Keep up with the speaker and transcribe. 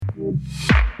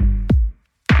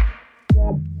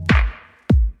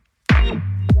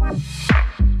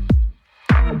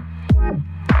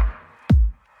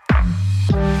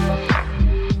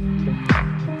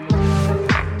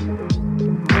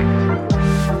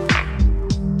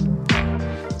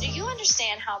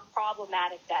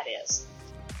problematic that is.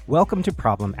 Welcome to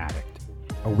Problem Addict,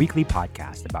 a weekly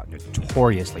podcast about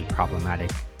notoriously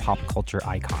problematic pop culture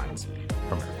icons,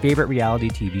 from our favorite reality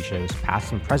TV shows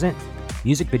past and present,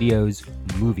 music videos,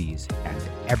 movies, and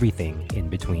everything in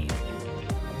between.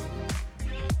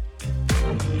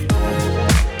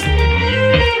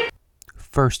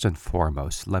 First and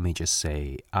foremost, let me just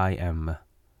say I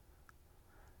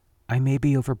may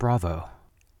be over Bravo.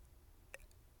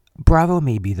 Bravo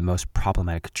may be the most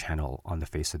problematic channel on the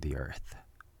face of the earth.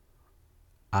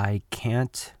 I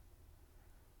can't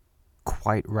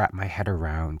quite wrap my head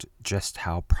around just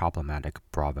how problematic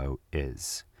Bravo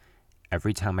is.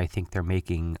 Every time I think they're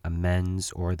making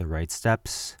amends or the right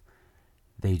steps,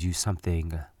 they do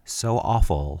something so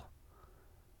awful,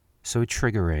 so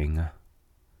triggering,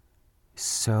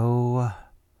 so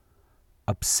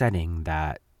upsetting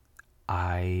that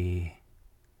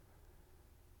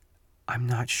I'm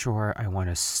not sure I want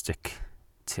to stick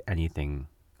to anything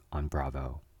on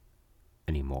Bravo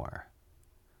anymore.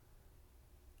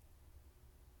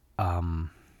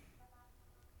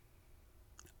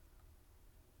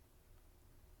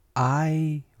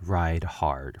 I ride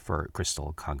hard for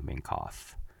Crystal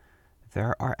Kung-Minkoff.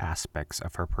 There are aspects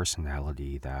of her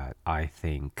personality that I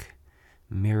think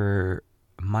mirror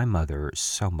my mother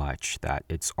so much that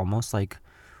it's almost like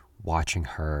watching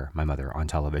my mother on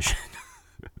television.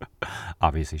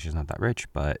 Obviously, she's not that rich,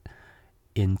 but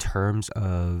in terms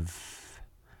of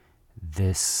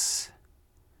this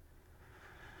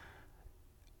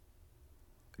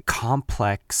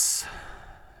complex,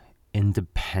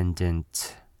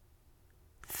 independent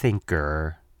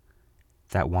thinker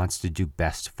that wants to do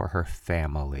best for her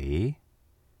family,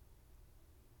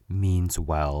 means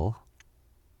well,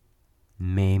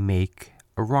 may make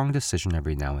a wrong decision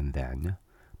every now and then,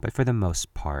 but for the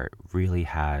most part really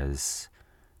has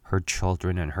her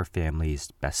children and her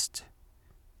family's best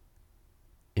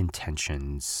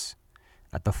intentions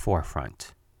at the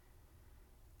forefront.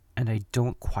 And I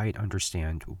don't quite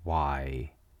understand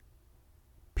why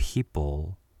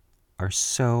people are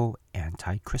so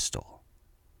anti-Crystal.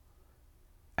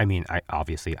 I mean, I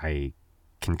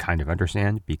can kind of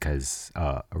understand because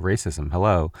racism,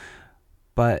 hello,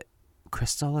 but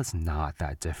Crystal is not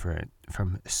that different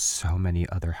from so many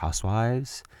other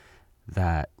housewives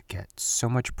that get so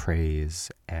much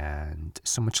praise and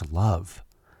so much love.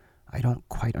 I don't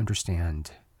quite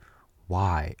understand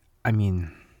why. I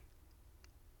mean,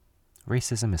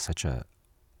 racism is such a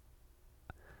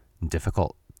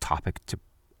difficult topic to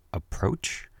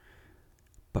approach,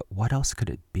 but what else could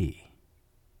it be?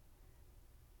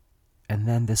 And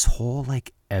then this whole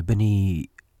Ebony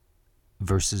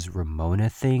versus Ramona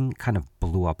thing kind of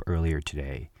blew up earlier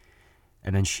today.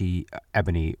 And then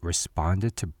Ebony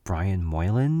responded to Brian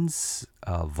Moylan's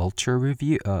Vulture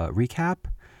recap.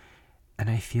 And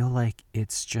I feel like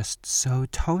it's just so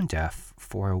tone deaf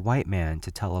for a white man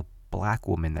to tell a black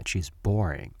woman that she's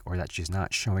boring or that she's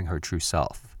not showing her true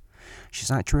self. She's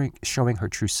not showing her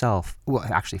true self. Well,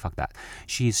 actually, fuck that.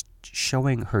 She's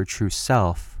showing her true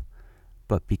self,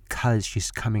 but because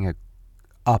she's coming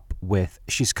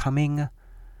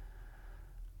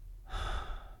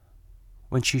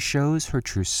when she shows her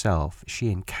true self,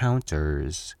 she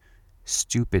encounters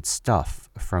stupid stuff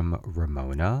from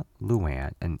Ramona,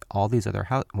 Luann, and all these other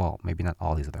maybe not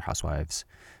all these other housewives,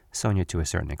 Sonia to a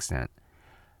certain extent,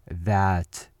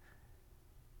 that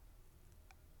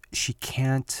she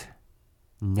can't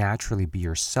naturally be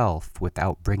herself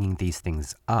without bringing these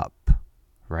things up,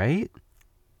 right?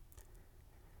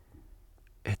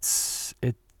 I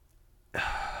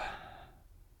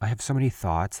have so many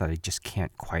thoughts that I just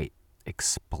can't quite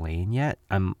explain yet.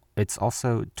 It's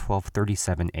also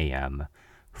 12:37 a.m.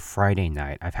 Friday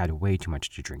night. I've had way too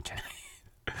much to drink tonight.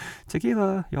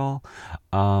 Tequila, y'all.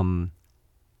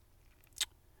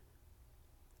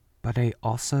 But I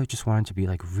also just wanted to be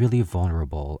really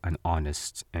vulnerable and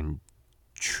honest and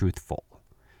truthful.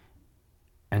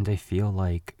 And I feel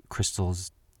like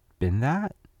Crystal's been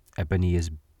that. Ebony has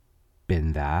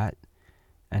been that.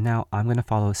 And now I'm going to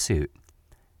follow suit.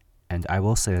 And I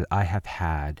will say that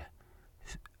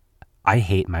I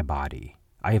hate my body.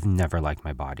 I have never liked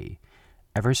my body.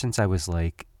 Ever since I was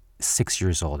 6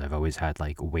 years old, I've always had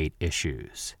weight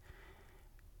issues.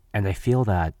 And I feel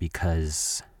that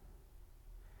because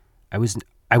I was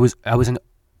an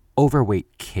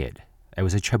overweight kid. I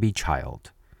was a chubby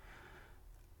child.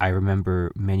 I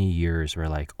remember many years where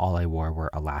all I wore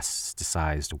were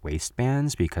elasticized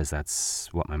waistbands because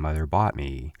that's what my mother bought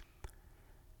me.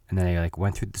 And then I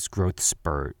went through this growth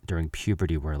spurt during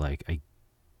puberty where I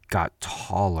got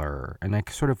taller and I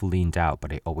sort of leaned out,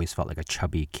 but I always felt like a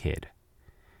chubby kid.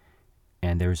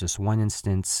 And there was this one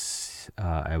instance,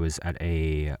 I was at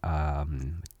a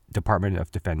Department of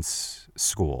Defense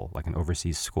school, like an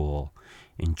overseas school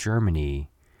in Germany,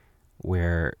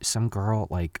 where some girl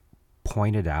like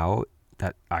pointed out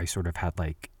that I sort of had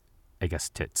like, I guess,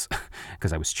 tits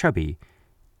because I was chubby.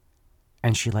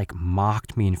 And she like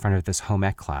mocked me in front of this home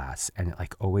ec class, and it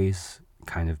like always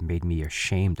kind of made me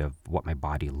ashamed of what my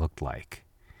body looked like.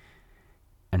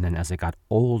 And then as I got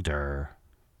older,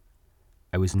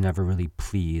 I was never really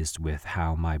pleased with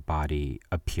how my body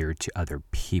appeared to other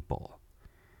people.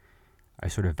 I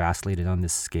sort of vacillated on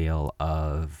this scale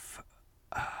of,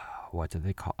 what do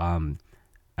they call,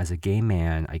 as a gay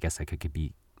man, I guess I could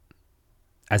be,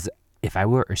 if I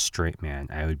were a straight man,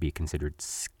 I would be considered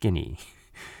skinny.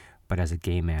 But as a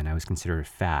gay man, I was considered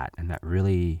fat, and that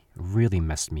really, really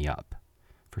messed me up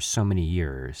for so many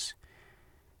years.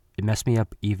 It messed me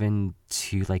up even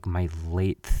to like my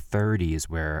late 30s,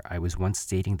 where I was once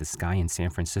dating this guy in San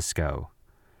Francisco.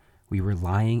 We were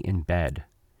lying in bed,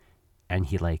 and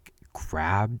he like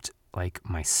grabbed like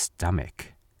my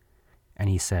stomach, and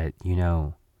he said, you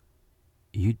know,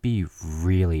 you'd be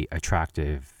really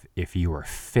attractive if you were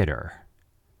fitter.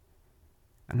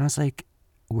 And I was like,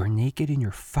 we're naked in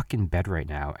your fucking bed right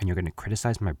now, and you're gonna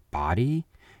criticize my body?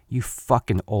 You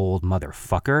fucking old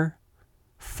motherfucker.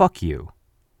 Fuck you.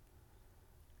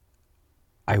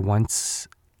 There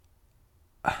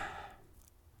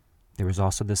was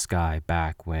also this guy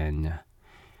back when,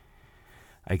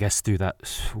 I guess through that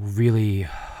really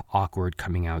awkward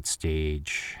coming out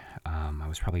stage, I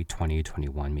was probably 20,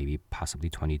 21, maybe possibly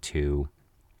 22.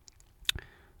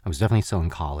 I was definitely still in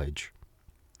college.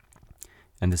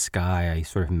 And this guy I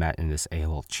sort of met in this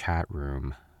AOL chat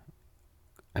room,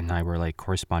 and I were like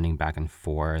corresponding back and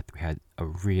forth. We had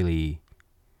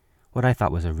what I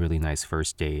thought was a really nice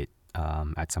first date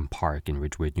at some park in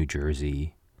Ridgewood, New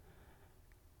Jersey.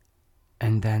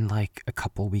 And then like a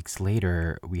couple weeks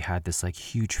later, we had this like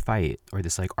huge fight, or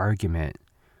this like argument,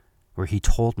 where he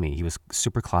told me, he was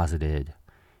super closeted,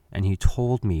 and he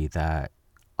told me that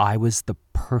I was the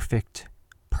perfect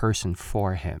person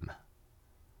for him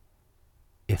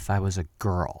if I was a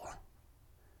girl.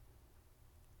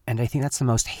 And I think that's the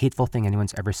most hateful thing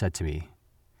anyone's ever said to me.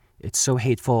 It's so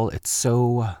hateful. It's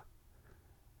so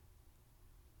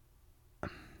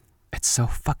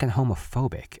fucking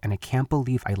homophobic. And I can't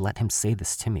believe I let him say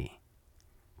this to me,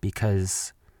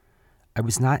 because I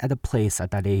was not at a place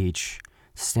at that age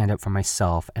to stand up for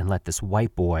myself and let this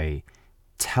white boy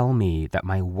tell me that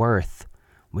my worth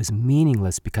was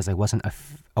meaningless because I wasn't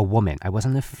a woman. I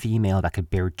wasn't a female that could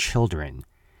bear children.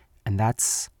 And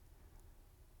that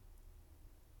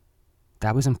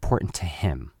was important to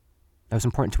him. That was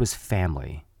important to his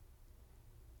family.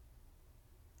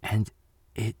 And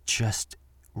it just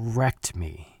wrecked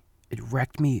me. It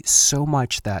wrecked me so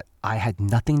much that I had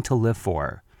nothing to live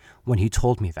for when he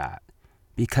told me that.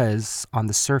 Because on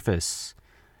the surface,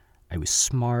 I was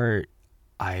smart,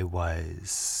 I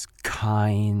was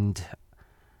kind,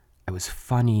 I was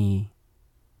funny,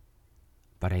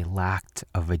 but I lacked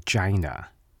a vagina.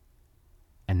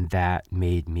 And that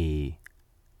made me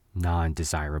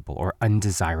non-desirable or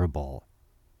undesirable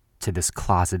to this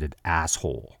closeted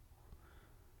asshole.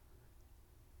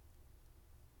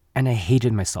 And I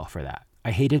hated myself for that.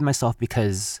 I hated myself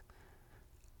because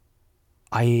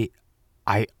I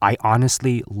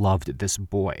honestly loved this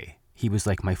boy. He was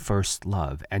like my first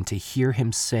love. And to hear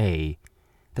him say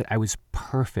that I was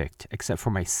perfect except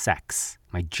for my sex,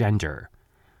 my gender,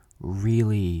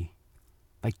 really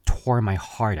like tore my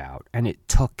heart out. And it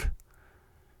took,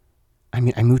 I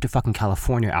moved to fucking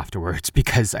California afterwards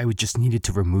because I just needed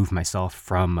to remove myself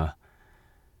from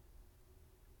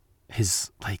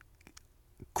his like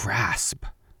grasp.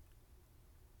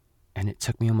 And it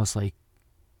took me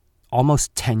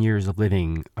almost 10 years of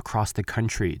living across the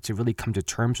country to really come to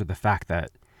terms with the fact that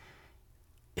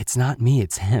it's not me,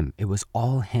 it's him. It was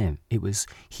all him. He was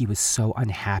so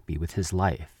unhappy with his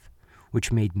life,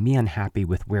 which made me unhappy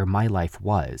with where my life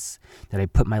was, that I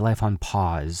put my life on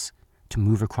pause to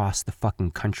move across the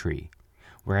fucking country,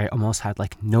 where I almost had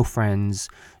like no friends,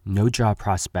 no job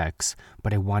prospects,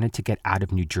 but I wanted to get out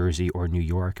of New Jersey or New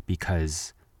York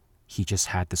because he just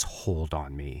had this hold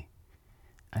on me.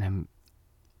 And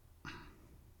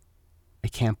I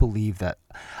can't believe that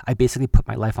I basically put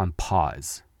my life on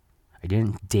pause. I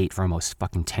didn't date for almost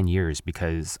fucking 10 years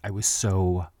because I was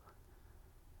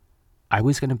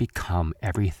going to become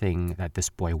everything that this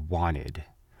boy wanted,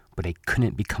 but I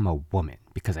couldn't become a woman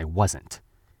because I wasn't.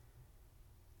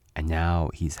 And now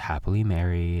he's happily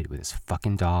married with his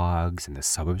fucking dogs in the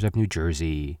suburbs of New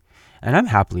Jersey. And I'm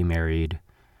happily married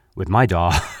with my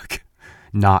dog,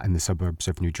 not in the suburbs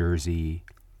of New Jersey.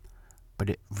 But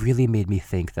it really made me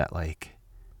think that, like,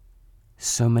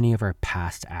 so many of our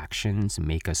past actions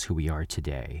make us who we are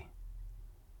today.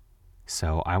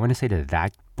 So I want to say to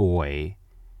that boy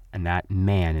and that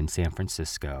man in San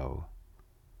Francisco,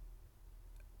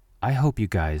 I hope you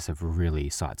guys have really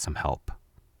sought some help,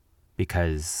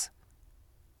 because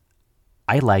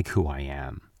I like who I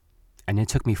am. And it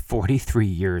took me 43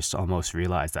 years to almost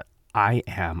realize that I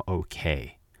am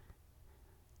okay.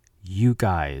 You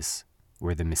guys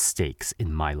were the mistakes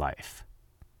in my life.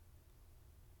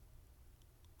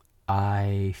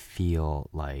 I feel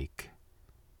like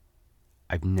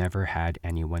I've never had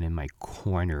anyone in my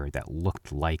corner that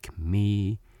looked like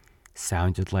me,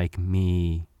 sounded like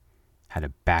me, had a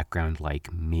background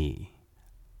like me.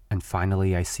 And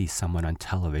finally, I see someone on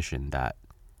television that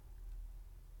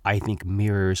I think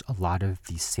mirrors a lot of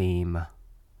the same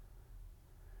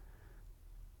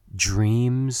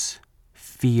dreams,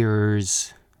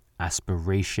 fears,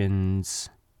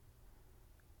 aspirations,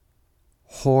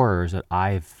 horrors that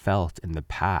I've felt in the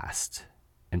past.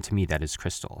 And to me, that is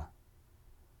Crystal.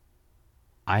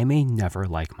 I may never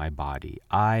like my body.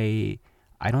 I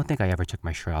don't think I ever took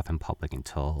my shirt off in public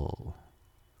until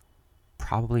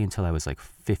I was like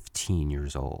 15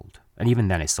 years old. And even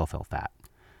then, I still felt fat.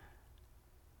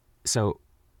 So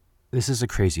this is a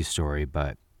crazy story,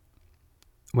 but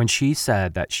when she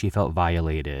said that she felt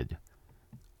violated,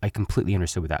 I completely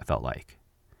understood what that felt like,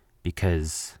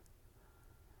 because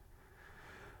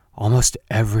almost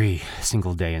every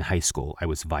single day in high school, I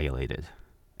was violated.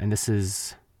 And this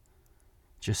is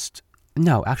just,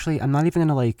 no, actually, I'm not even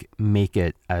going to make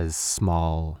it as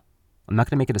small. I'm not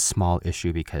going to make it a small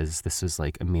issue, because this is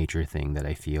like a major thing that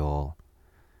I feel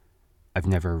I've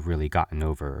never really gotten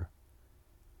over.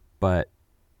 But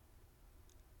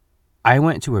I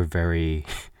went to a very,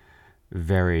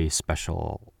 very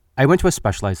I went to a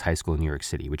specialized high school in New York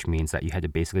City, which means that you had to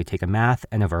basically take a math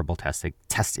and a verbal test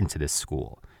into this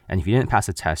school. And if you didn't pass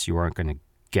the test, you weren't going to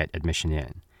get admission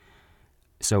in.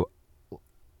 So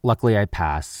luckily I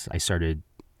passed. I started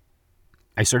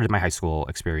my high school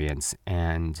experience,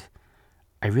 and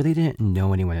I really didn't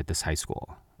know anyone at this high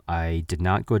school. I did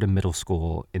not go to middle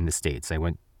school in the States.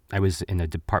 I was in a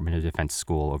Department of Defense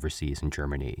school overseas in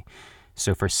Germany.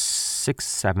 So for 6th,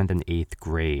 7th, and 8th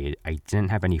grade, I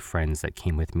didn't have any friends that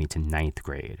came with me to 9th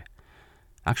grade.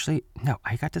 Actually, no,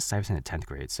 I got to Stuyvesant at 10th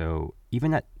grade. So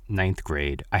even at 9th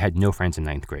grade, I had no friends in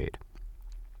 9th grade.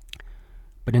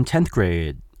 But in 10th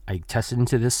grade, I tested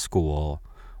into this school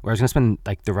where I was going to spend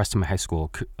like the rest of my high school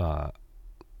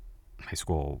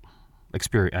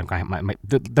experience,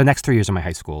 the next 3 years of my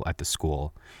high school at the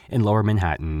school in Lower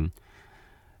Manhattan.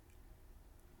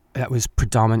 That was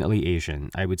predominantly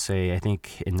Asian. I would say, I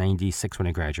think in 96 when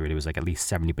I graduated, it was like at least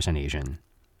 70% Asian,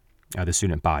 the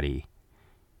student body.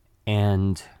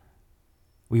 And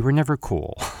we were never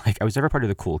cool. Like, I was never part of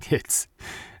the cool kids.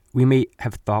 We may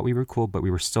have thought we were cool, but we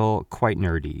were still quite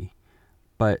nerdy.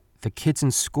 But the kids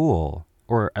in school,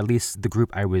 or at least the group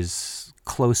I was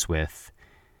close with,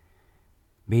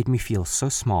 made me feel so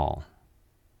small.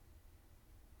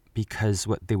 Because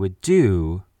what they would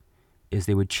do is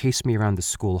they would chase me around the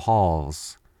school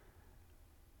halls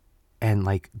and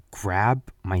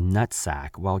grab my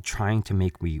nutsack while trying to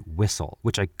make me whistle,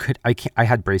 which I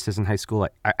had braces in high school.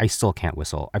 I still can't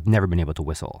whistle. I've never been able to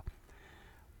whistle.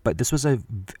 But this was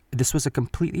a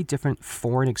completely different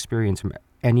foreign experience from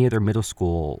any other middle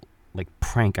school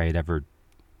prank I had ever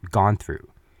gone through.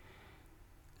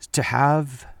 To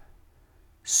have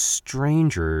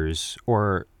strangers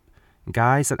or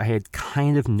guys that I had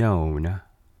kind of known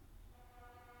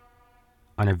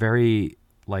on a very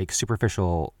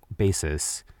superficial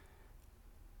basis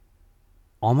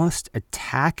almost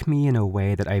attack me in a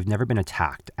way that I've never been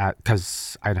attacked at,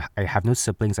 because I have no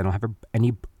siblings. I don't have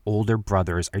any older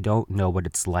brothers. I don't know what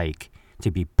it's like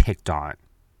to be picked on.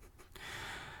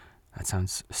 That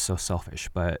sounds so selfish,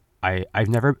 but I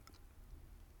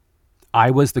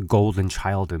was the golden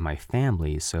child in my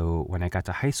family. So when I got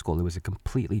to high school, it was a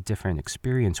completely different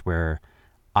experience where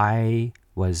I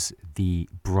was the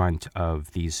brunt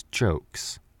of these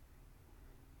jokes.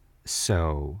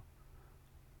 So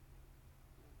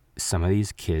some of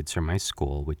these kids from my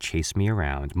school would chase me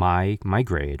around, my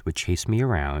grade would chase me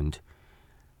around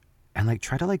and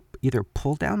try to either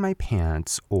pull down my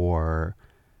pants or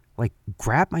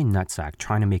grab my nutsack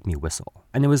trying to make me whistle.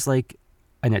 And it was an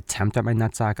attempt at my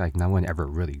nutsack. No one ever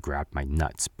really grabbed my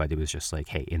nuts, but it was just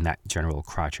hey, in that general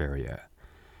crotch area.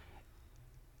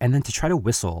 And then to try to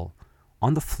whistle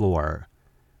on the floor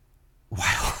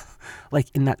while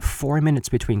in that 4 minutes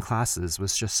between classes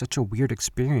was just such a weird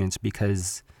experience,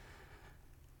 because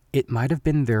it might have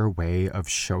been their way of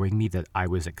showing me that I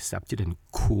was accepted and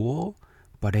cool,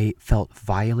 but I felt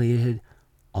violated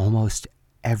almost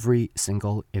every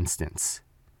single instance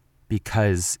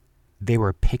because they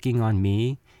were picking on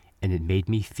me and it made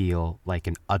me feel like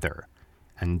an other.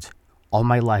 And all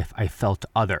my life I felt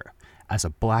other. As a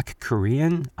Black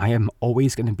Korean, I am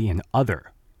always going to be an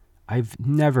other. I've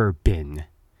never been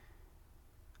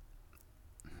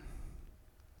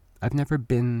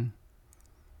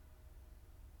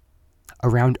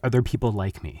around other people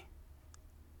like me.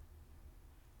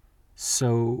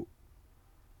 So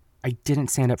I didn't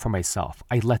stand up for myself.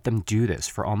 I let them do this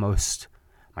for almost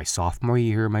my sophomore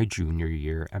year, my junior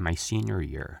year, and my senior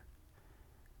year.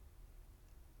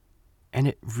 And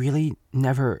it really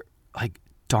never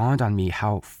dawned on me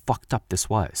how fucked up this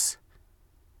was.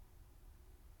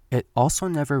 It also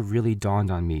never really dawned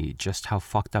on me just how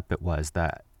fucked up it was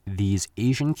that these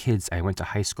Asian kids I went to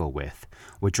high school with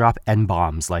would drop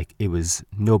N-bombs like it was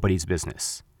nobody's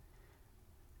business.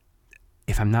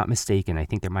 If I'm not mistaken, I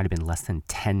think there might have been less than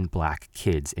 10 Black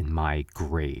kids in my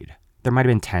grade. There might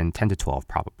have been 10 to 12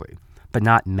 probably, but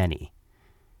not many.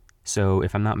 So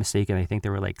if I'm not mistaken, I think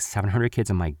there were like 700 kids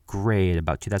in my grade,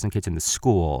 about 2,000 kids in the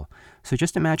school. So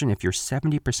just imagine if you're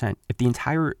 70%,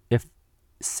 if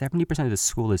 70% of the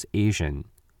school is Asian,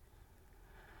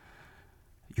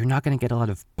 you're not going to get a lot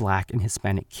of Black and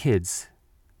Hispanic kids.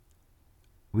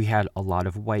 We had a lot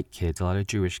of white kids, a lot of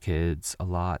Jewish kids, a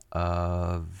lot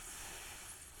of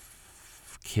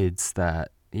kids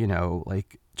that,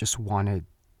 just wanted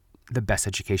the best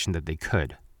education that they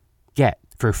could get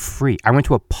for free. I went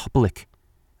to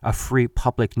a free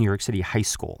public New York City high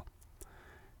school.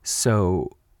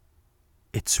 So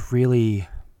it's really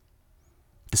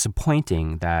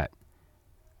disappointing that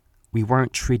we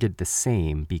weren't treated the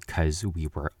same because we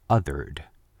were othered.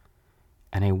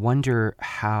 And I wonder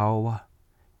how,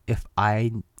 if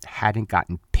I hadn't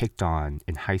gotten picked on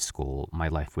in high school, my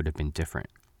life would have been different.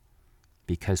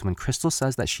 Because when Crystal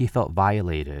says that she felt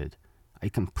violated, I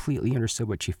completely understood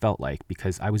what she felt like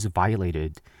because I was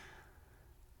violated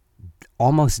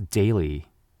almost daily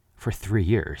for 3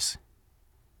 years.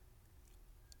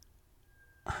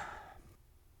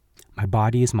 My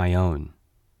body is my own.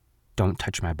 Don't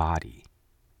touch my body.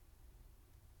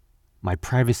 My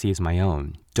privacy is my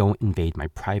own. Don't invade my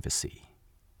privacy.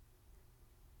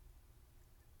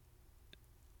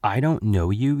 I don't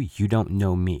know you. You don't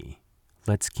know me.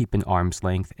 Let's keep an arm's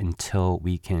length until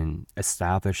we can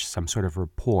establish some sort of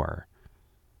rapport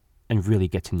and really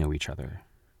get to know each other.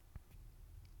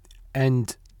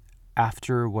 And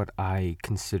after what I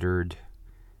considered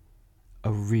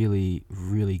a really,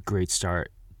 really great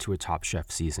start to a Top Chef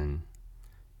season,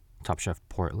 Top Chef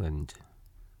Portland,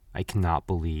 I cannot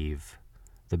believe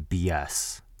the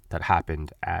BS that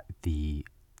happened at the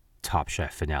Top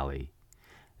Chef finale.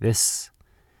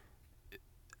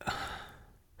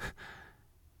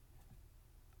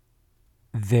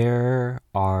 There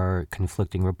are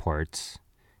conflicting reports,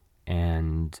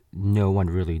 and no one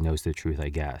really knows the truth, I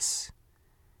guess.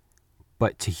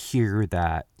 But to hear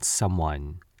that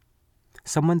someone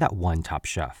that won Top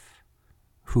Chef,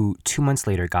 who 2 months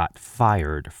later got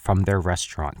fired from their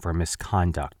restaurant for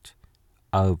misconduct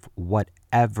of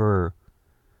whatever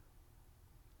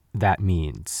that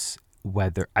means,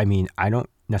 I don't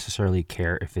necessarily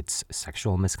care if it's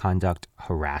sexual misconduct,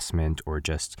 harassment, or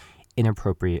just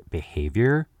inappropriate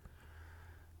behavior.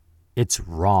 It's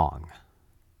wrong.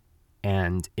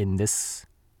 And in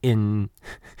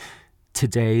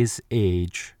today's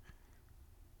age,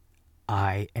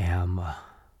 I am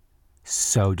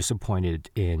so disappointed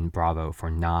in Bravo for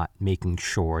not making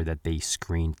sure that they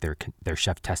screened their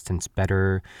chef testants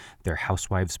better, their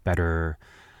housewives better.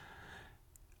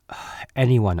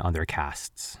 Anyone on their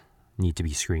casts need to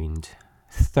be screened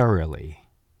thoroughly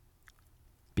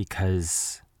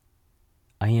because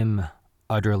I am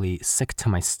utterly sick to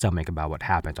my stomach about what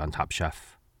happened on Top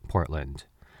Chef Portland.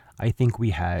 I think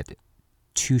we had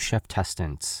 2 chef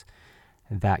testants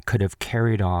that could have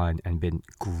carried on and been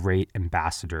great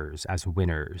ambassadors as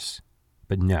winners.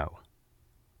 But no,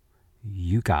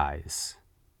 you guys.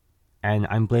 And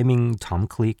I'm blaming Tom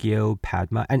Colicchio,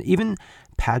 Padma, and even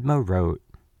Padma wrote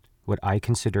what I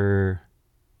consider,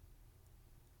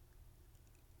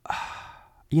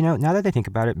 now that I think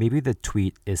about it, maybe the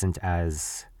tweet isn't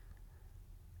as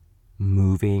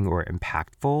moving or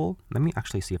impactful. Let me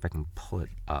actually see if I can pull it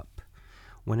up.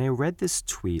 When I read this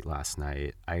tweet last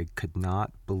night, I could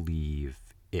not believe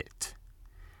it.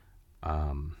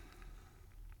 And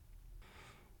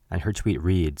her tweet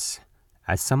reads,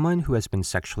 "As someone who has been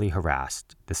sexually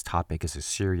harassed, this topic is a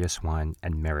serious one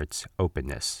and merits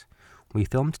openness. We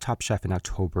filmed Top Chef in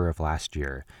October of last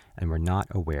year and were not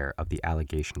aware of the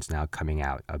allegations now coming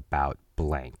out about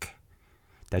blank.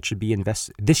 This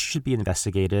should be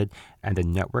investigated, and the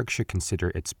network should consider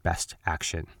its best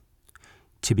action.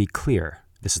 To be clear,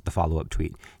 this is the follow-up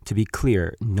tweet. To be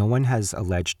clear, no one has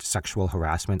alleged sexual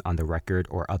harassment on the record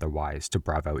or otherwise to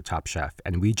Bravo Top Chef,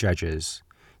 and we judges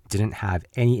didn't have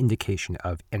any indication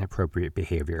of inappropriate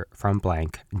behavior from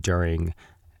blank during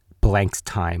blank's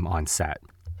time on set.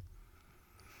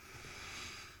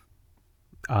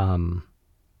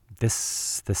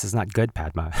 This is not good,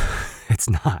 Padma. It's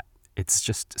not. It's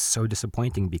just so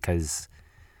disappointing because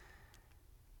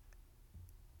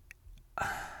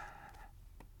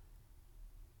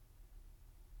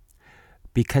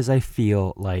I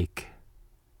feel like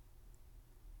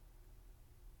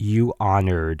you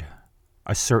honored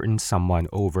a certain someone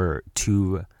over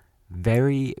two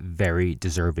very, very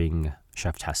deserving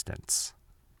chef testants.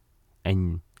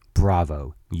 And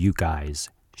bravo, you guys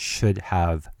should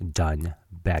have done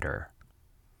better.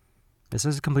 This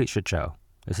is a complete shit show.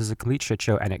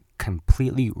 And it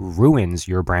completely ruins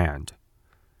your brand.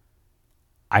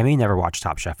 I may never watch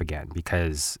Top Chef again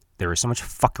because there is so much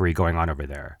fuckery going on over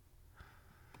there.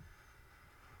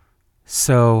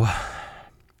 So,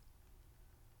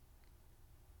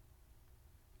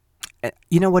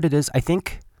 you know what it is? I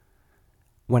think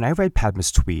when I read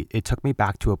Padma's tweet, it took me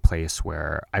back to a place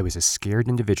where I was a scared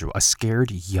individual, a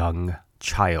scared young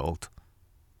child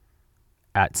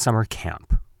at summer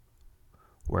camp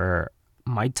where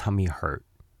my tummy hurt.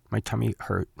 My tummy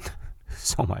hurt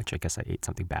so much. I guess I ate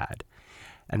something bad.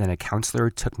 And then a counselor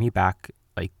took me back,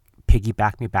 like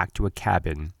piggybacked me back to a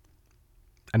cabin.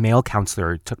 A male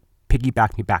counselor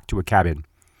piggybacked me back to a cabin.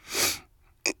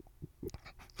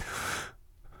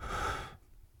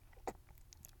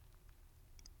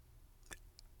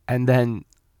 And then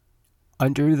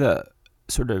under the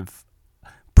sort of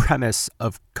premise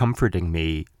of comforting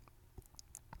me,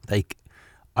 like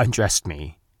undressed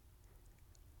me,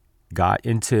 got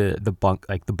into the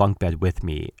bunk bed with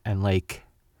me, and like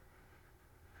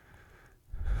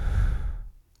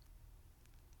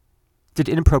did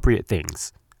inappropriate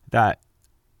things that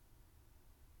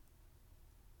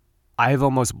I've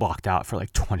almost blocked out for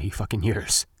like 20 fucking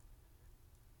years.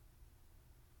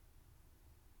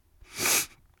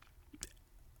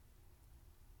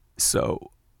 So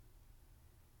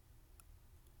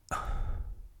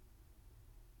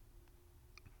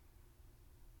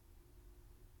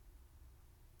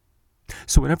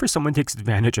whenever someone takes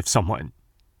advantage of someone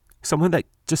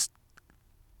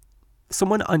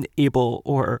unable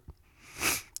or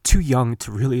too young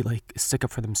to really like stick up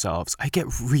for themselves, I get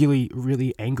really,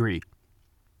 really angry.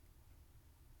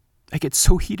 I get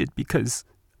so heated because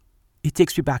it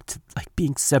takes me back to like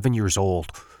being 7 years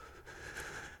old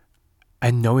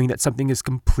and knowing that something is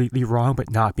completely wrong, but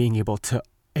not being able to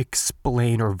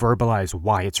explain or verbalize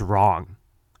why it's wrong.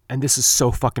 And this is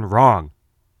so fucking wrong.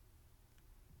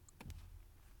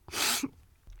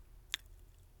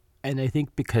 And I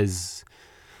think because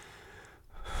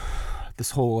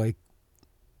this whole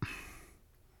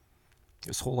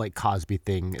Cosby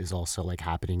thing is also like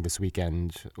happening this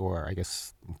weekend, or I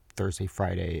guess Thursday,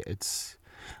 Friday.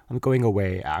 I'm going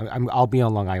away. I'll be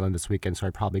on Long Island this weekend, so I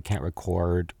probably can't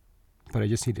record. But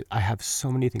I have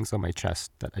so many things on my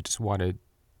chest that I just wanted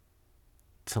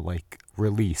to like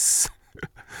release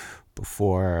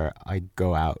before I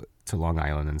go out to Long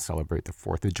Island and celebrate the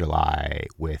 4th of July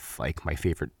with like my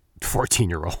favorite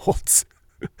 14-year-olds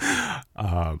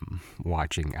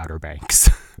watching Outer Banks.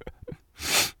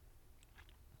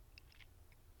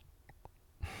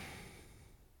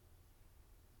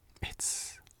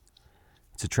 It's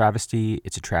a travesty.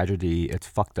 It's a tragedy. It's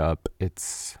fucked up.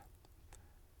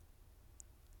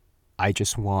 I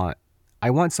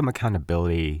want some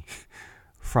accountability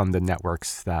from the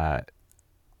networks that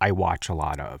I watch a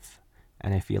lot of.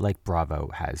 And I feel like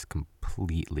Bravo has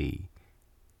completely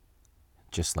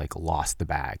just like lost the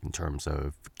bag in terms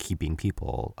of keeping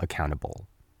people accountable,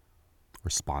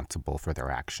 responsible for their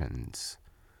actions,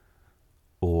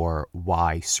 or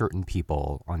why certain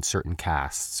people on certain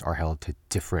casts are held to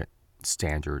different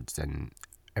standards than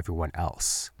everyone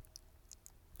else.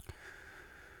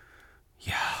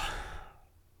 Yeah.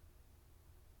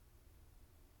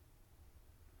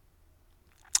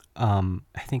 I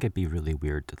think it'd be really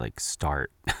weird to like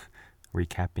start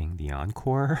recapping the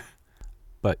encore,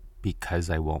 but because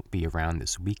I won't be around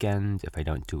this weekend, if I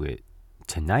don't do it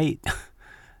tonight,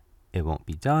 it won't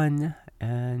be done,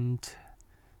 and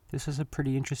this is a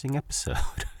pretty interesting episode.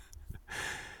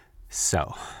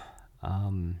 So,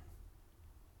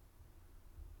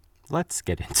 let's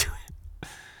get into it.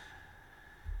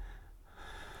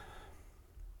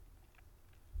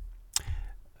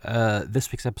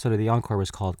 This week's episode of The Encore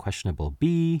was called Questionable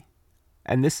B,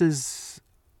 and this is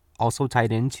also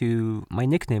tied into my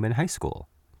nickname in high school.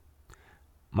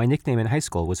 My nickname in high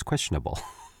school was Questionable.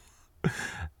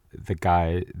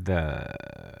 The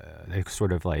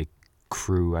sort of like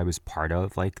crew I was part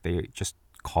of, like they just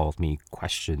called me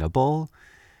Questionable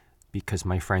because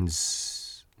my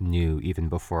friends knew even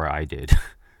before I did.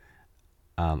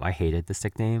 I hated this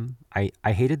nickname. I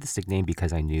hated this nickname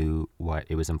because I knew what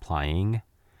it was implying.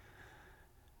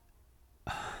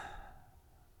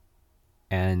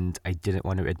 And I didn't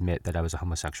want to admit that I was a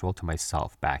homosexual to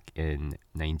myself back in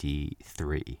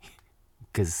 93.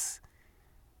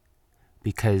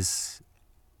 Because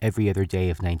every other day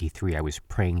of 93, I was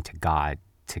praying to God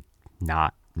to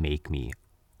not make me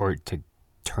or to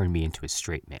turn me into a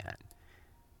straight man.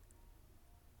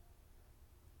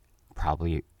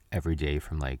 Probably every day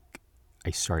from like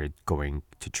I started going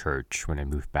to church when I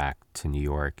moved back to New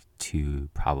York to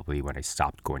probably when I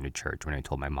stopped going to church, when I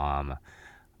told my mom,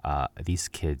 these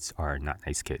kids are not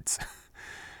nice kids.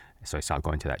 So I stopped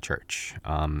going to that church.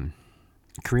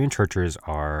 Korean churches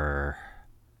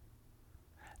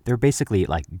they're basically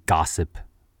like gossip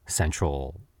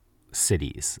central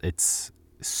cities. It's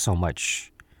so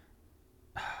much.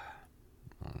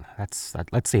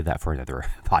 Let's save that for another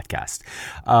podcast.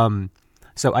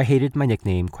 So I hated my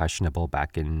nickname Questionable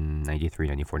back in 93,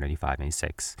 94, 95,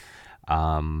 96.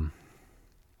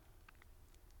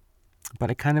 But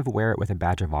I kind of wear it with a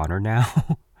badge of honor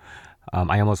now.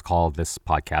 I almost called this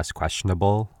podcast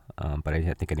Questionable, but I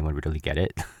didn't think anyone would really get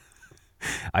it.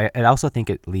 I also think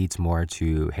it leads more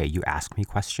to, hey, you ask me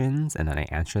questions and then I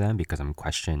answer them because I'm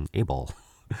question-able.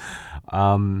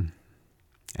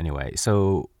 Anyway,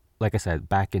 so like I said,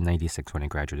 back in 96 when I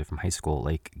graduated from high school,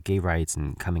 like gay rights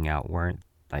and coming out weren't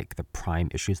like the prime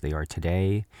issues they are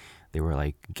today. They were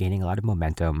like gaining a lot of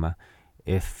momentum.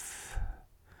 If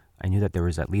I knew that there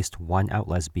was at least one out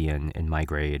lesbian in my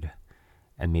grade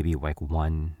and maybe like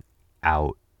one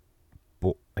out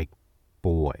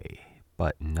boy,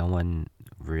 but no one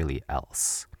really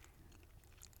else.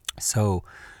 So,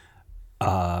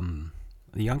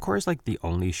 the Encore is like the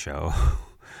only show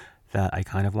that I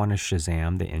kind of want to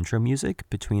Shazam the intro music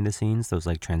between the scenes, those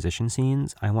like transition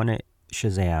scenes. I want to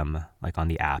Shazam, like on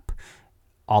the app,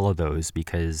 all of those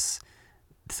because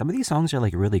some of these songs are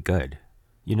like really good.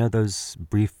 You know, those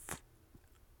brief,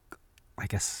 I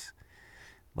guess,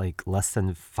 like less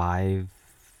than 5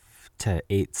 to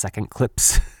 8 second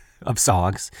clips of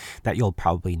songs that you'll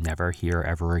probably never hear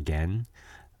ever again,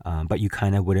 but you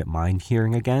kind of wouldn't mind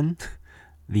hearing again.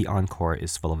 The Encore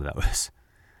is full of those.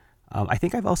 I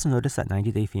think I've also noticed that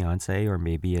 90 Day Fiancé, or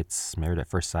maybe it's Married at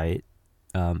First Sight,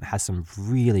 has some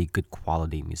really good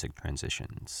quality music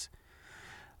transitions.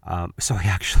 So I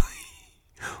actually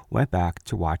went back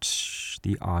to watch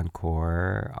the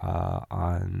Encore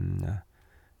on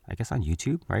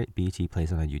YouTube, right? BET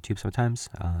plays it on YouTube sometimes,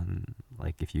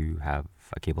 like if you have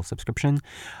a cable subscription,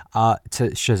 to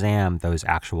Shazam those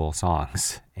actual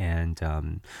songs.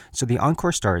 And so the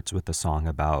Encore starts with a song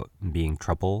about being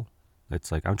trouble. It's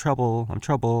like, I'm trouble,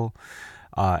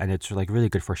 and it's like really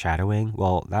good foreshadowing.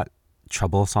 Well, that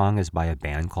Trouble song is by a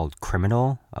band called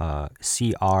Criminal,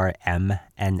 CRMNL,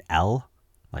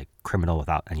 like criminal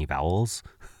without any vowels.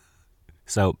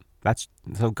 So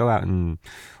go out and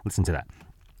listen to that.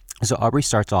 So Aubrey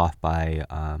starts off by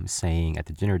saying at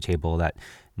the dinner table that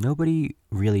nobody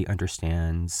really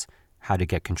understands how to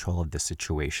get control of the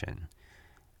situation.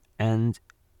 And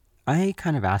I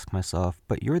kind of ask myself,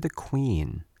 but you're the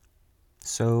queen.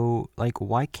 So, like,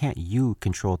 why can't you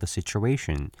control the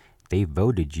situation? They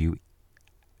voted you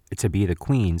to be the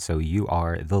queen, so you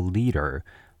are the leader.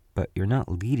 But you're not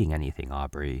leading anything,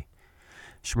 Aubrey.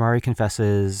 Shamari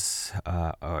confesses,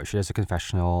 she does a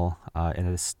confessional in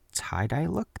a tie-dye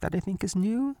look that I think is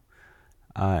new.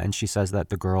 And she says that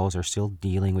the girls are still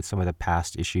dealing with some of the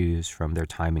past issues from their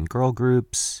time in girl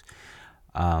groups,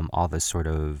 all this sort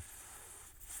of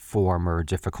former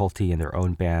difficulty in their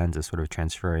own bands is sort of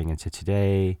transferring into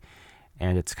today,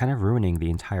 and it's kind of ruining the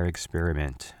entire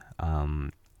experiment.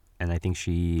 And I think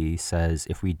she says,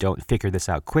 if we don't figure this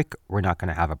out quick, we're not going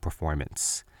to have a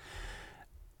performance.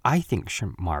 I think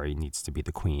Shamari needs to be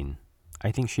the queen.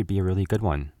 I think she'd be a really good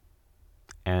one.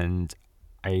 And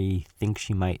I think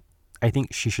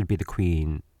she should be the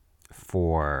queen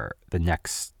for the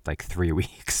next like 3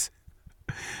 weeks.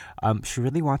 She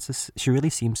really wants this. She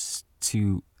seems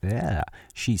to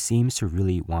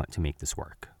really want to make this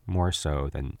work, more so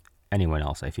than anyone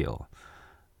else, I feel.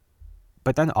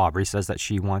 But then Aubrey says that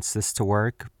she wants this to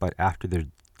work, but after the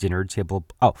dinner table...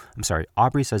 Oh, I'm sorry.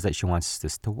 Aubrey says that she wants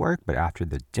this to work, but after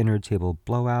the dinner table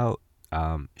blowout,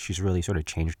 she's really sort of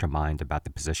changed her mind about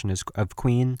the position of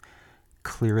queen.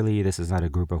 Clearly, this is not a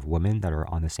group of women that are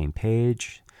on the same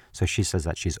page. So she says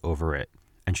that she's over it,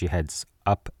 and she heads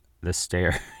up the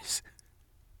stairs.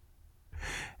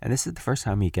 And this is the first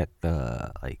time we get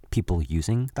the people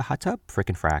using the hot tub. Frick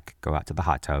and Frack go out to the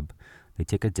hot tub. They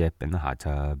take a dip in the hot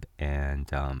tub, and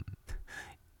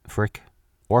Frick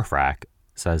or Frack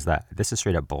says that this is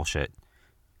straight up bullshit.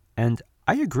 And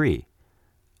I agree.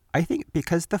 I think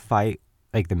because the fight,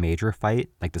 the major fight,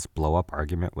 this blow up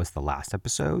argument was the last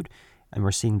episode, and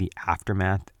we're seeing the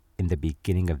aftermath in the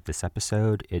beginning of this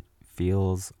episode, it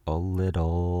feels a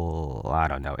little, I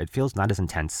don't know, it feels not as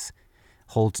intense,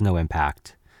 holds no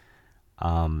impact.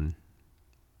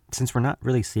 Since we're not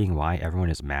really seeing why everyone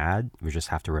is mad, we just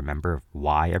have to remember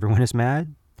why everyone is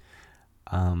mad.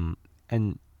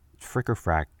 And Frick or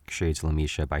Frack shades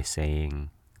Lamisha by saying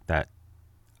that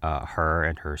her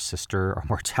and her sister are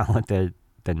more talented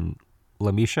than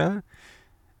Lamisha.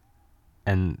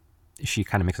 And she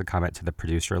kind of makes a comment to the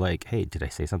producer like, hey, did I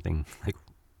say something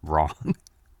wrong?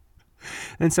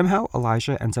 And somehow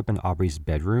Elijah ends up in Aubrey's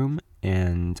bedroom,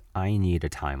 and I need a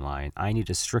timeline. I need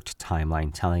a strict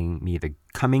timeline telling me the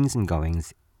comings and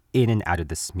goings in and out of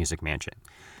this music mansion.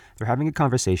 They're having a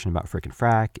conversation about Frick and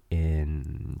Frack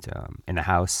in the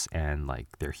house and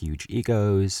their huge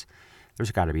egos.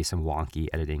 There's got to be some wonky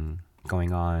editing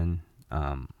going on.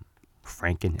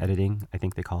 Franken editing, I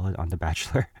think they call it on The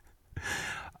Bachelor.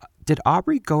 Did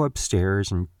Aubrey go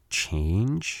upstairs and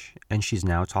change, and she's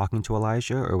now talking to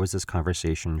Elijah, or was this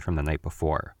conversation from the night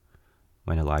before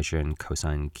when Elijah and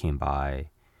Kosan came by,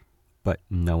 but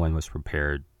no one was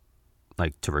prepared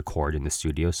to record in the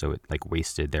studio, so it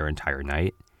wasted their entire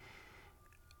night?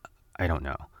 I don't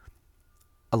know.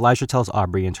 Elijah tells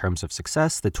Aubrey in terms of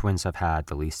success, the twins have had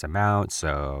the least amount,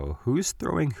 so who's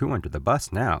throwing who under the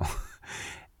bus now?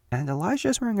 And Elijah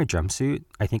is wearing a jumpsuit.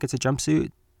 I think it's a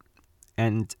jumpsuit.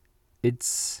 And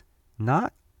it's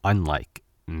not unlike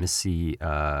Missy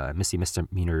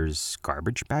Misdemeanor's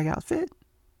garbage bag outfit.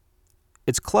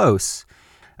 It's close.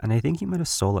 And I think he might have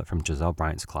stole it from Giselle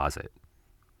Bryant's closet.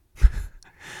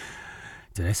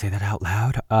 Did I say that out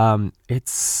loud?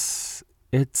 It's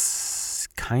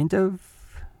kind of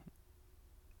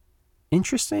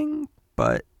interesting,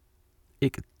 but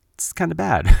it's kind of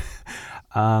bad.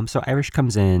 So Irish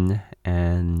comes in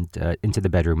and into the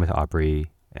bedroom with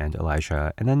Aubrey and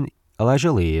Elijah, and then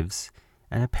Elijah leaves,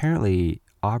 and apparently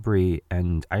Aubrey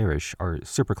and Irish are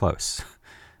super close.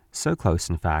 So close,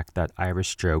 in fact, that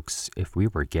Irish jokes if we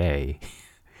were gay,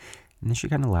 and then she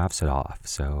kind of laughs it off.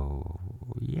 So,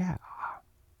 yeah.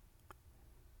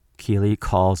 Keely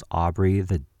calls Aubrey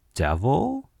the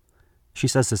devil. She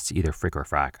says this to either Frick or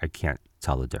Frack. I can't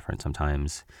tell the difference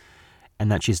sometimes. And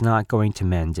that she's not going to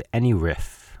mend any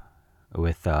riff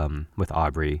with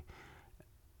Aubrey.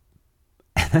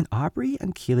 And then Aubrey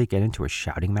and Keely get into a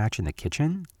shouting match in the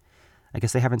kitchen. I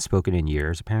guess they haven't spoken in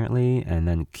years, apparently. And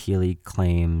then Keely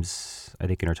claims, I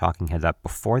think in her talking head, that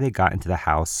before they got into the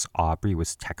house, Aubrey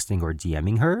was texting or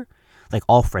DMing her,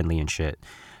 all friendly and shit.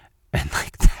 And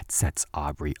that sets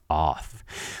Aubrey off.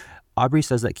 Aubrey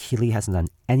says that Keely hasn't done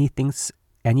anything since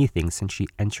she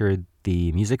entered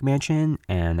the music mansion,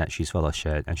 and that she's full of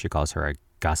shit, and she calls her a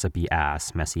gossipy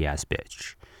ass, messy ass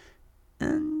bitch.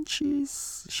 And she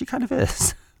kind of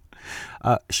is.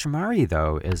 Shamari,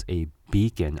 though, is a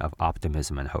beacon of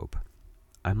optimism and hope.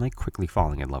 I'm quickly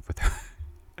falling in love with her.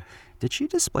 Did she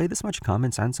display this much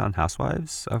common sense on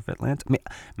Housewives of Atlanta?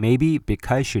 Maybe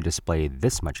because she displayed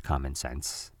this much common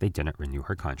sense, they didn't renew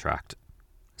her contract.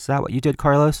 Is that what you did,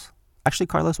 Carlos? Actually,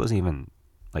 Carlos wasn't even,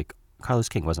 Carlos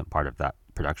King wasn't part of that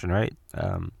production, right?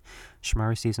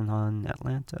 Shamari season on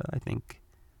Atlanta, I think.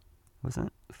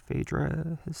 Wasn't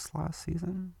Phaedra his last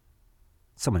season?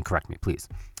 Someone correct me, please.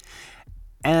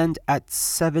 And at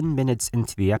 7 minutes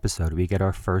into the episode, we get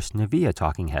our first Nevaeh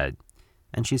talking head.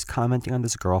 And she's commenting on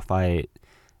this girl fight.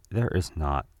 There is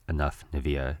not enough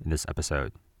Nevaeh in this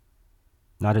episode.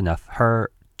 Not enough her,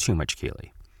 too much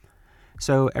Keely.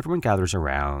 So everyone gathers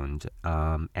around,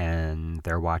 and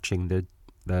they're watching the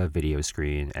video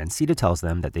screen, and Sita tells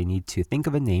them that they need to think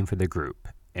of a name for the group.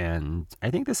 And I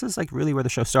think this is really where the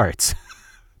show starts.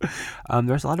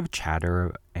 There's a lot of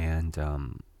chatter, and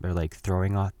they're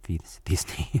throwing out these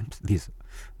names, these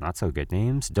not so good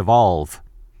names: devolve,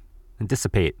 and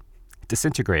dissipate,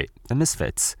 disintegrate, the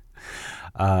misfits.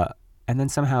 And then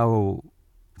somehow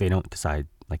they don't decide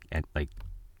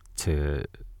to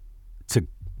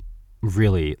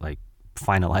really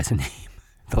finalize a name.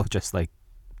 They'll just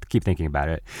keep thinking about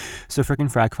it. So Frick and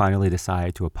Frack finally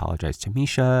decide to apologize to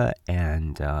Misha,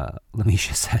 and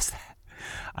Lamisha says that,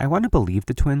 I want to believe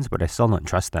the twins, but I still don't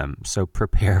trust them, so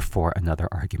prepare for another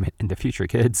argument in the future,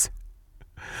 kids.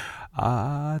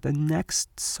 The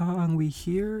next song we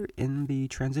hear in the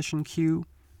transition cue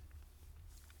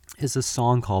is a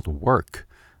song called Work.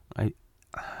 I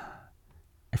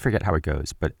I forget how it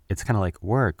goes, but it's kind of like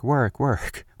work, work,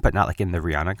 work, but not like in the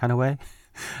Rihanna kind of way.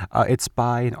 It's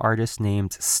by an artist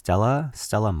named Stella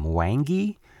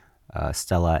Mwangi,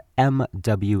 Stella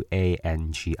Mwangi.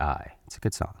 It's a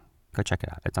good song. Go check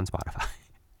it out. It's on Spotify.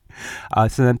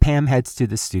 So then Pam heads to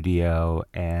the studio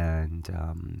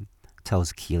and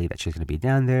tells Keely that she's going to be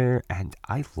down there. And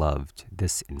I loved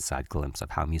this inside glimpse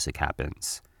of how music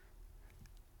happens.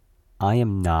 I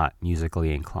am not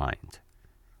musically inclined.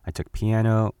 I took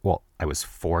piano. Well, I was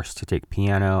forced to take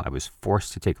piano. I was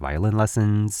forced to take violin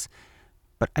lessons,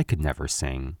 but I could never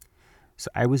sing. So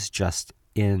I was just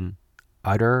in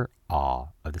utter awe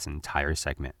of this entire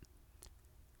segment.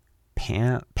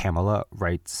 Pamela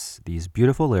writes these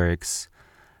beautiful lyrics,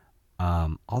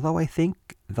 although I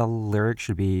think the lyric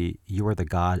should be, "You are the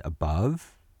God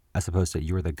above," as opposed to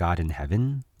 "You are the God in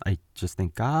heaven." I just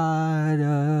think God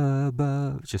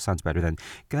above just sounds better than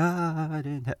God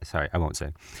in heaven. Sorry, I won't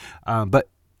say. But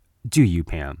do you,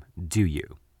 Pam? Do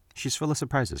you? She's full of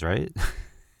surprises, right?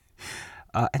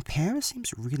 And Pam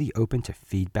seems really open to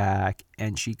feedback,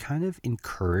 and she kind of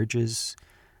encourages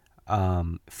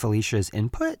Felicia's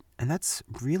input, and that's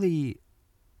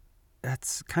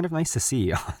kind of nice to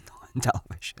see on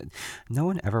television. No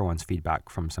one ever wants feedback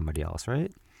from somebody else,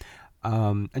 right?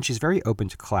 And she's very open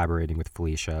to collaborating with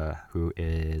Felicia, who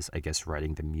is, I guess,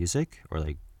 writing the music or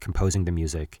like composing the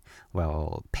music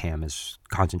while Pam is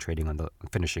concentrating on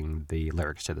finishing the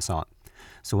lyrics to the song.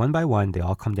 So one by one, they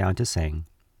all come down to sing.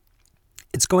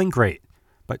 It's going great,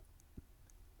 but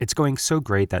it's going so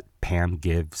great that Pam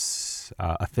gives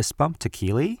a fist bump to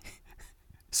Keely.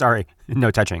 Sorry,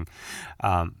 no touching.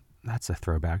 That's a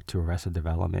throwback to Arrested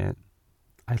Development.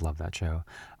 I love that show.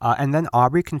 And then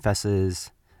Aubrey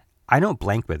confesses, "I don't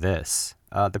blank with this.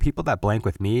 The people that blank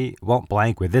with me won't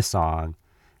blank with this song."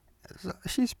 So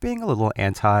she's being a little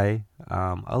a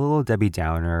little Debbie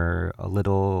Downer, a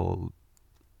little,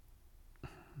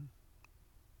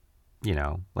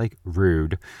 like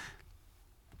rude.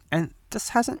 And this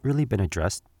hasn't really been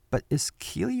addressed, but is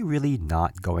Keely really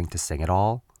not going to sing at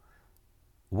all?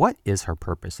 What is her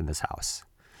purpose in this house?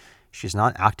 She's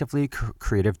not actively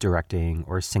creative directing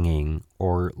or singing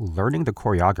or learning the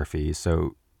choreography,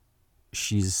 so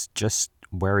she's just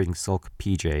wearing silk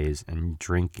PJs and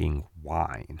drinking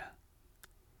wine.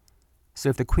 So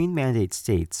if the Queen mandate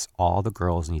states all the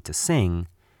girls need to sing,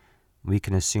 we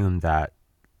can assume that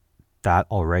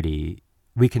already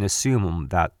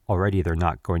they're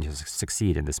not going to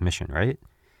succeed in this mission, right?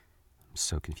 I'm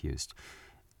so confused.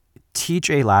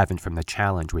 TJ Lavin from The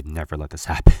Challenge would never let this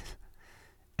happen.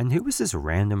 And who is this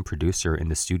random producer in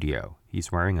the studio?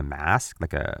 He's wearing a mask,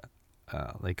 like a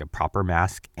proper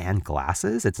mask and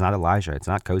glasses. It's not Elijah. It's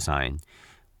not Cosine.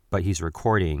 But he's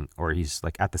recording, or he's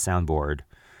like at the soundboard.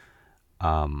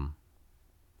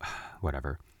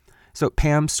 Whatever. So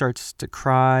Pam starts to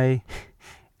cry,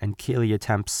 and Keely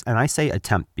attempts, and I say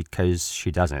attempt because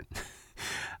she doesn't.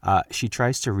 She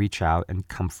tries to reach out and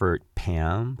comfort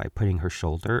Pam by patting her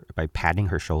shoulder,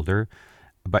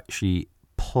 but she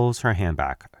pulls her hand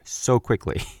back so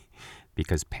quickly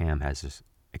because Pam has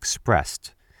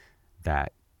expressed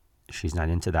that she's not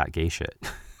into that gay shit.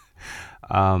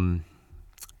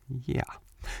 Yeah.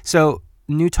 So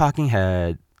new talking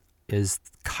head is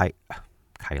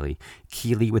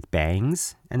Keely with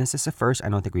bangs. And is this a first? I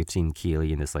don't think we've seen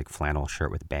Keely in this like flannel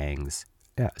shirt with bangs.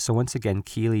 Yeah. So once again,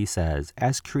 Keely says,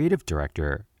 as creative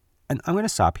director, and I'm going to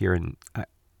stop here and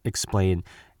explain.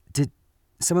 Did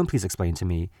someone please explain to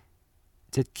me,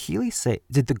 did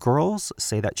the girls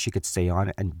say that she could stay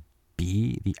on and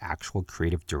be the actual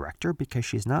creative director? Because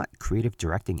she's not creative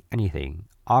directing anything.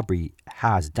 Aubrey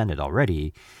has done it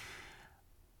already.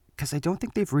 Because I don't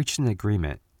think they've reached an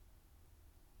agreement.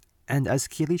 And as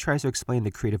Keely tries to explain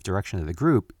the creative direction of the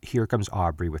group, here comes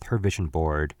Aubrey with her vision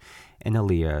board, and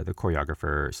Aaliyah, the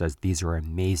choreographer, says these are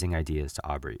amazing ideas to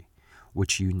Aubrey,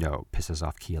 which pisses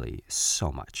off Keely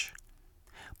so much.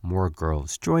 More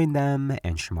girls join them,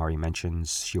 and Shamari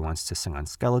mentions she wants to sing on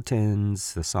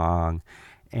Skeletons, the song,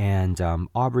 and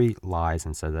Aubrey lies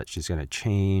and says that she's going to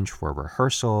change for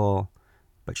rehearsal,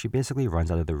 but she basically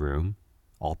runs out of the room,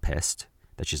 all pissed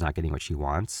that she's not getting what she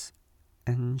wants,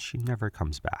 and she never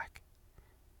comes back.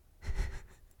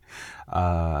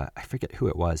 I forget who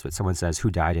it was, but someone says, who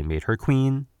died and made her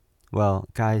queen? Well,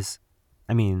 guys,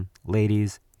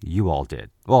 ladies, you all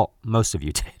did. Well, most of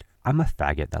you did. I'm a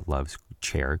faggot that loves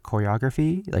chair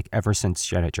choreography. Like, ever since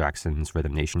Janet Jackson's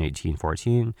Rhythm Nation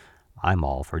 1814, I'm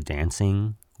all for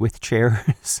dancing with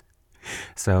chairs.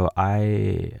 So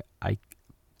I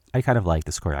kind of like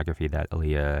this choreography that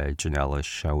Aaliyah Janelle is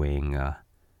showing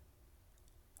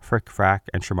Frick, Frack,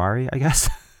 and Shamari, I guess,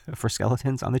 for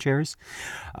skeletons on the chairs.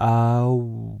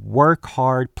 Work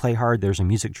hard, play hard. There's a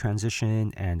music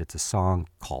transition, and it's a song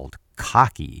called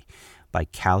Cocky by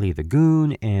Callie the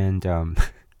Goon. And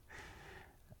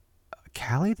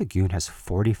Callie the Goon has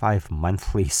 45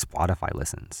 monthly Spotify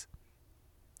listens.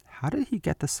 How did he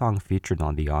get the song featured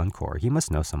on the Encore? He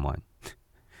must know someone.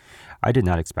 I did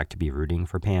not expect to be rooting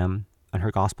for Pam on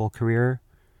her gospel career.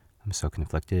 I'm so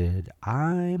conflicted.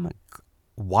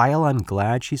 While I'm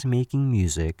glad she's making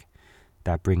music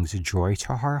that brings joy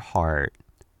to her heart,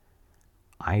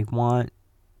 I want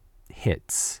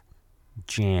hits,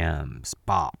 jams,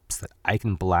 bops that I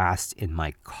can blast in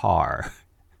my car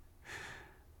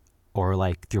or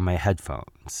like through my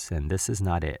headphones, and this is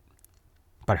not it.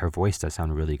 But her voice does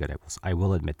sound really good, I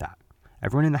will admit that.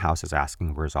 Everyone in the house is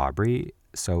asking, where's Aubrey?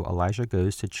 So Elijah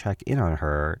goes to check in on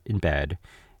her in bed,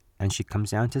 and she comes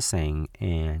down to sing,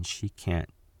 and she can't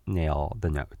nail the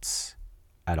notes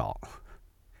at all.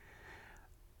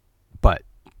 But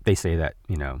they say that,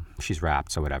 she's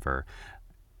rapped, so whatever.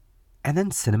 And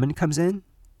then Cinnamon comes in.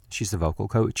 She's the vocal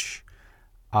coach.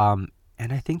 And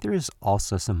I think there is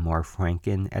also some more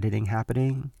Franken editing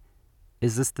happening.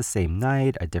 Is this the same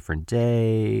night, a different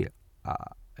day?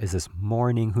 Is this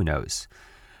morning? Who knows?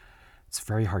 It's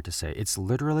very hard to say. It's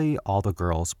literally all the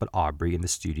girls but Aubrey in the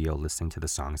studio listening to the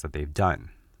songs that they've done.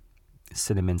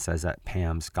 Cinnamon says that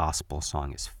Pam's gospel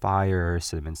song is fire.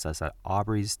 Cinnamon says that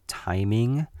Aubrey's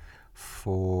timing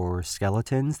for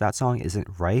Skeletons, that song isn't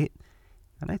right.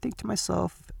 And I think to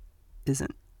myself,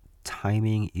 isn't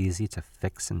timing easy to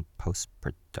fix in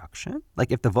post-production?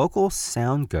 Like, if the vocals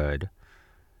sound good,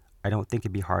 I don't think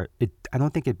it'd be hard. I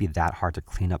don't think it'd be that hard to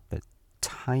clean up the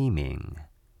timing,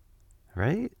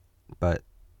 right? But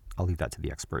I'll leave that to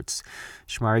the experts.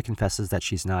 Shamari confesses that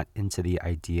she's not into the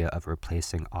idea of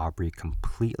replacing Aubrey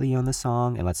completely on the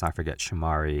song. And let's not forget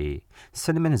Shamari.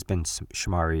 Cinnamon has been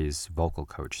Shamari's vocal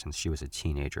coach since she was a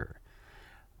teenager.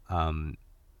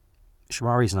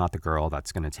 Shamari's not the girl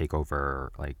that's going to take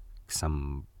over like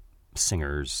some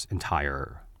singer's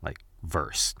entire like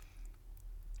verse.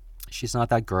 She's not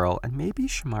that girl, and maybe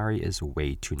Shamari is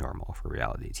way too normal for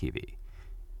reality TV.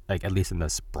 Like, at least in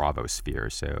this Bravo sphere,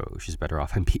 so she's better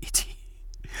off on BET.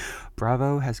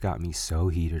 Bravo has got me so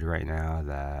heated right now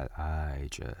that I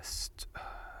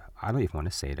don't even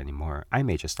want to say it anymore. I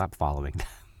may just stop following them.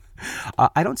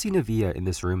 I don't see Navia in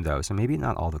this room, though, so maybe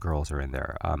not all the girls are in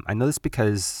there. I know this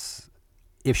because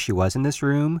if she was in this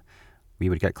room, we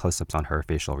would get close-ups on her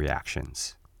facial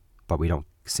reactions, but we don't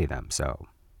see them, so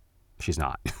she's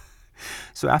not.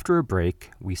 So after a break,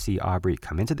 we see Aubrey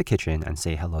come into the kitchen and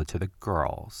say hello to the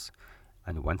girls.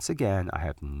 And once again, I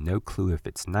have no clue if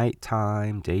it's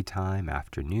nighttime, daytime,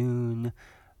 afternoon,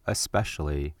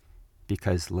 especially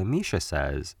because Lamisha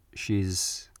says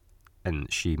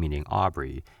and she meaning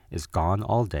Aubrey, is gone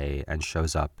all day and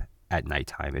shows up at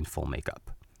nighttime in full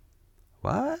makeup.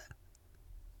 What?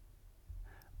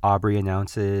 Aubrey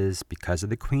announces because of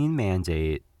the Queen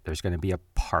mandate, there's going to be a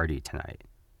party tonight.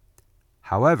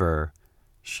 However,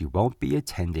 she won't be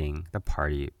attending the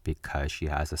party because she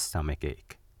has a stomach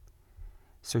ache.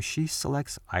 So she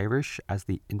selects Irish as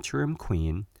the interim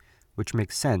queen, which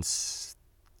makes sense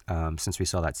since we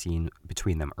saw that scene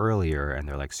between them earlier and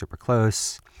they're like super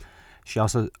close.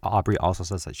 Aubrey also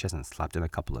says that she hasn't slept in a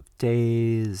couple of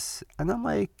days. And I'm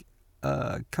like,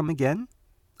 come again?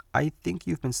 I think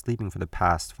you've been sleeping for the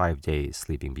past 5 days,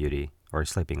 Sleeping Beauty, or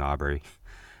Sleeping Aubrey.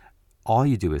 All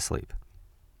you do is sleep.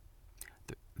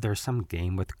 There's some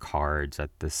game with cards at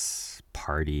this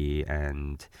party,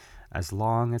 and as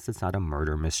long as it's not a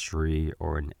murder mystery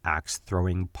or an axe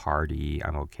throwing party,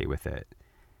 I'm okay with it.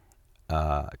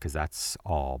 Because that's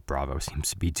all Bravo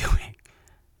seems to be doing.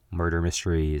 Murder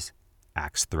mysteries,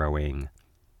 axe throwing,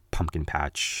 pumpkin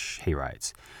patch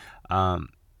hayrides.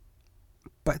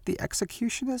 But the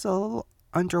execution is a little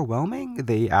underwhelming.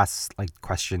 They ask like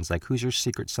questions like, who's your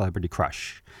secret celebrity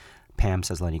crush? Pam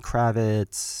says Lenny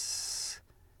Kravitz.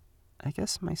 I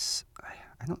guess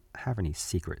I don't have any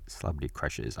secret celebrity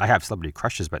crushes. I have celebrity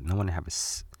crushes, but no one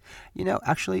has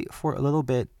actually for a little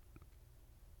bit,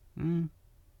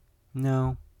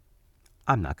 no,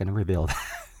 I'm not going to reveal that.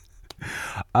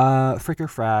 Fricker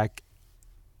Frack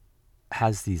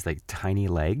has these like tiny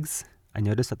legs. I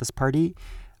noticed at this party,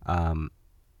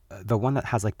 the one that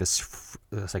has like this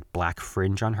like black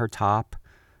fringe on her top,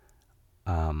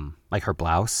 like her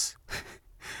blouse.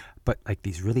 But like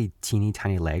these really teeny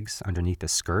tiny legs underneath the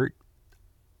skirt.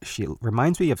 She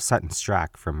reminds me of Sutton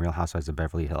Strack from Real Housewives of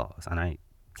Beverly Hills, and I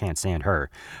can't stand her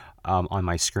on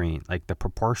my screen. Like the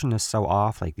proportion is so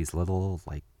off, like these little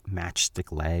like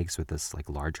matchstick legs with this like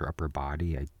larger upper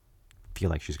body. I feel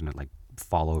like she's gonna like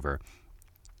fall over.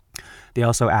 They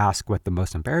also ask what the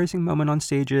most embarrassing moment on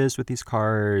stage is with these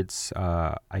cards.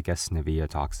 I guess Nivea's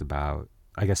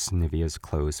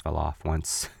clothes fell off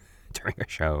once during a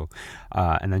show.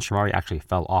 And then Shamari actually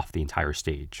fell off the entire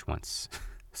stage once.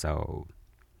 So,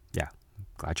 yeah,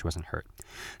 glad she wasn't hurt.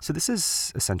 So this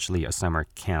is essentially a summer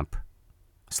camp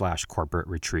 / corporate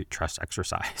retreat trust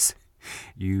exercise.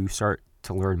 You start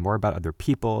to learn more about other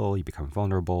people, you become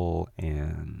vulnerable,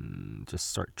 and just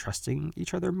start trusting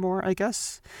each other more, I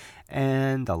guess.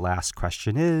 And the last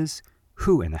question is,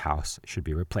 who in the house should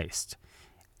be replaced?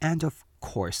 And of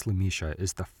course, Lamisha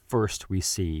is the first we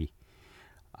see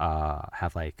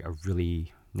have like a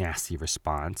really nasty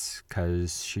response,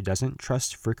 because she doesn't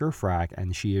trust Frick or Frack,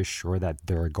 and she is sure that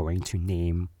they're going to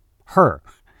name her.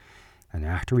 And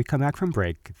after we come back from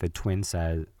break,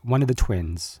 one of the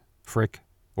twins, Frick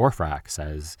or Frack,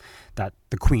 says that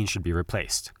the queen should be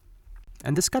replaced.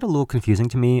 And this got a little confusing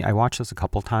to me. I watched this a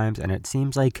couple times, and it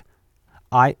seems like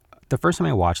the first time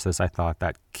I watched this, I thought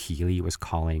that Keely was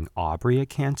calling Aubrey a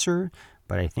Cancer,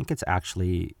 but I think it's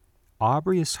actually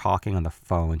Aubrey is talking on the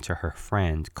phone to her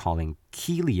friend calling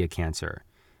Keely a Cancer.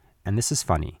 And this is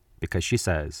funny because she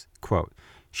says, quote,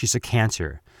 "She's a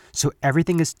Cancer, so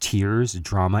everything is tears,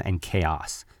 drama, and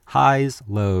chaos. Highs,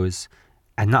 lows,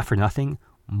 and not for nothing,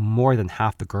 more than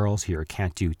half the girls here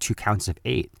can't do 2 counts of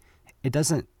 8. It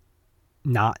doesn't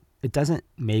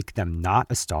make them not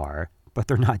a star, but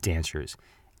they're not dancers.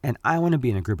 And I want to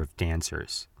be in a group of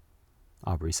dancers,"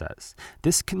 Aubrey says.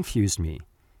 This confused me.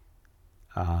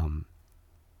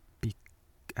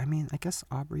 I guess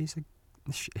Aubrey's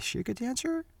is she a good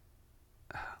dancer?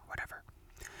 Whatever.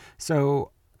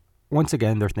 So once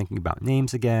again, they're thinking about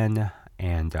names again,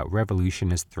 and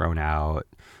revolution is thrown out,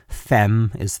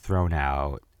 femme is thrown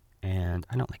out, and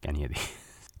I don't like any of these.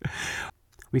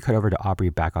 We cut over to Aubrey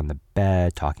back on the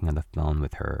bed, talking on the phone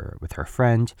with her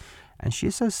friend, and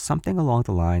she says something along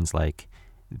the lines like,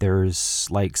 there's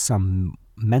like some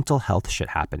mental health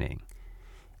shit happening.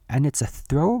 And it's a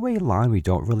throwaway line we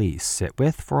don't really sit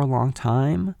with for a long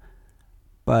time,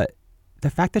 but the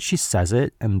fact that she says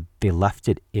it and they left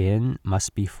it in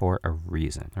must be for a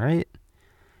reason, right?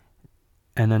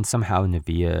 And then somehow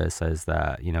Nivea says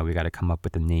that, we got to come up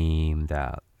with a name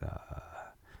that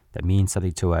means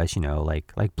something to us,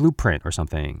 like Blueprint or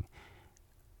something.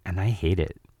 And I hate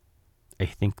it. I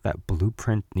think that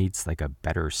Blueprint needs like a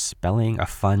better spelling, a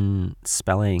fun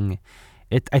spelling.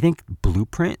 I think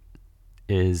Blueprint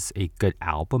is a good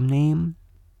album name.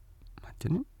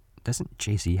 Doesn't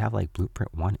Jay-Z have like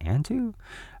Blueprint 1 and 2?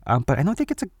 But I don't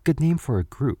think it's a good name for a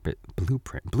group.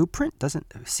 Blueprint. Blueprint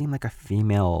doesn't seem like a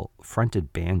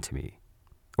female-fronted band to me.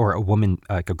 Or a woman,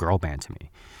 like a girl band to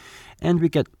me. And we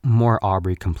get more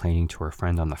Aubrey complaining to her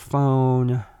friend on the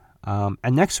phone.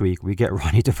 And next week, we get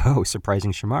Ronnie DeVoe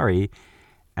surprising Shamari,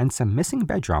 and some missing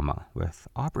bed drama with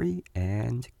Aubrey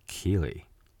and Keely.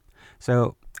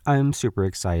 So I'm super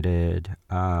excited.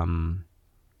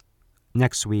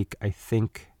 Next week, I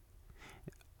think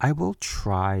I will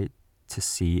try to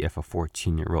see if a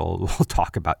 14-year-old will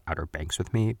talk about Outer Banks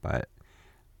with me, but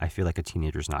I feel like a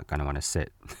teenager's not going to want to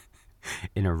sit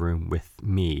in a room with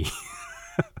me.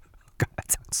 God,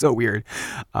 that sounds so weird.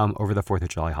 Over the 4th of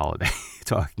July holiday,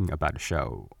 talking about a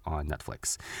show on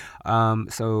Netflix.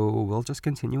 So we'll just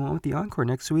continue on with the encore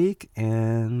next week,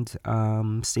 and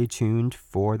stay tuned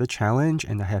for the challenge.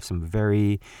 And I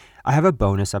have a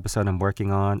bonus episode I'm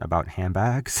working on about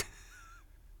handbags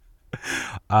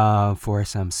for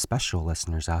some special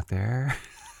listeners out there.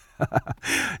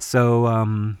 So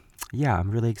yeah,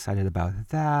 I'm really excited about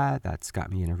that. That's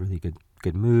got me in a really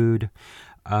good mood.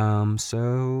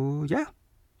 So yeah,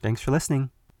 thanks for listening.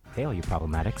 Hey, all you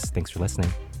problematics, thanks for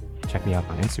listening. Check me out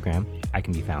on Instagram. I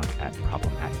can be found at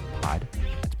problematicpod.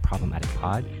 That's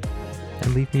problematicpod.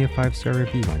 And leave me a 5-star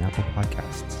review on Apple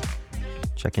Podcasts.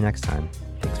 Check you next time.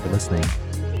 Thanks for listening.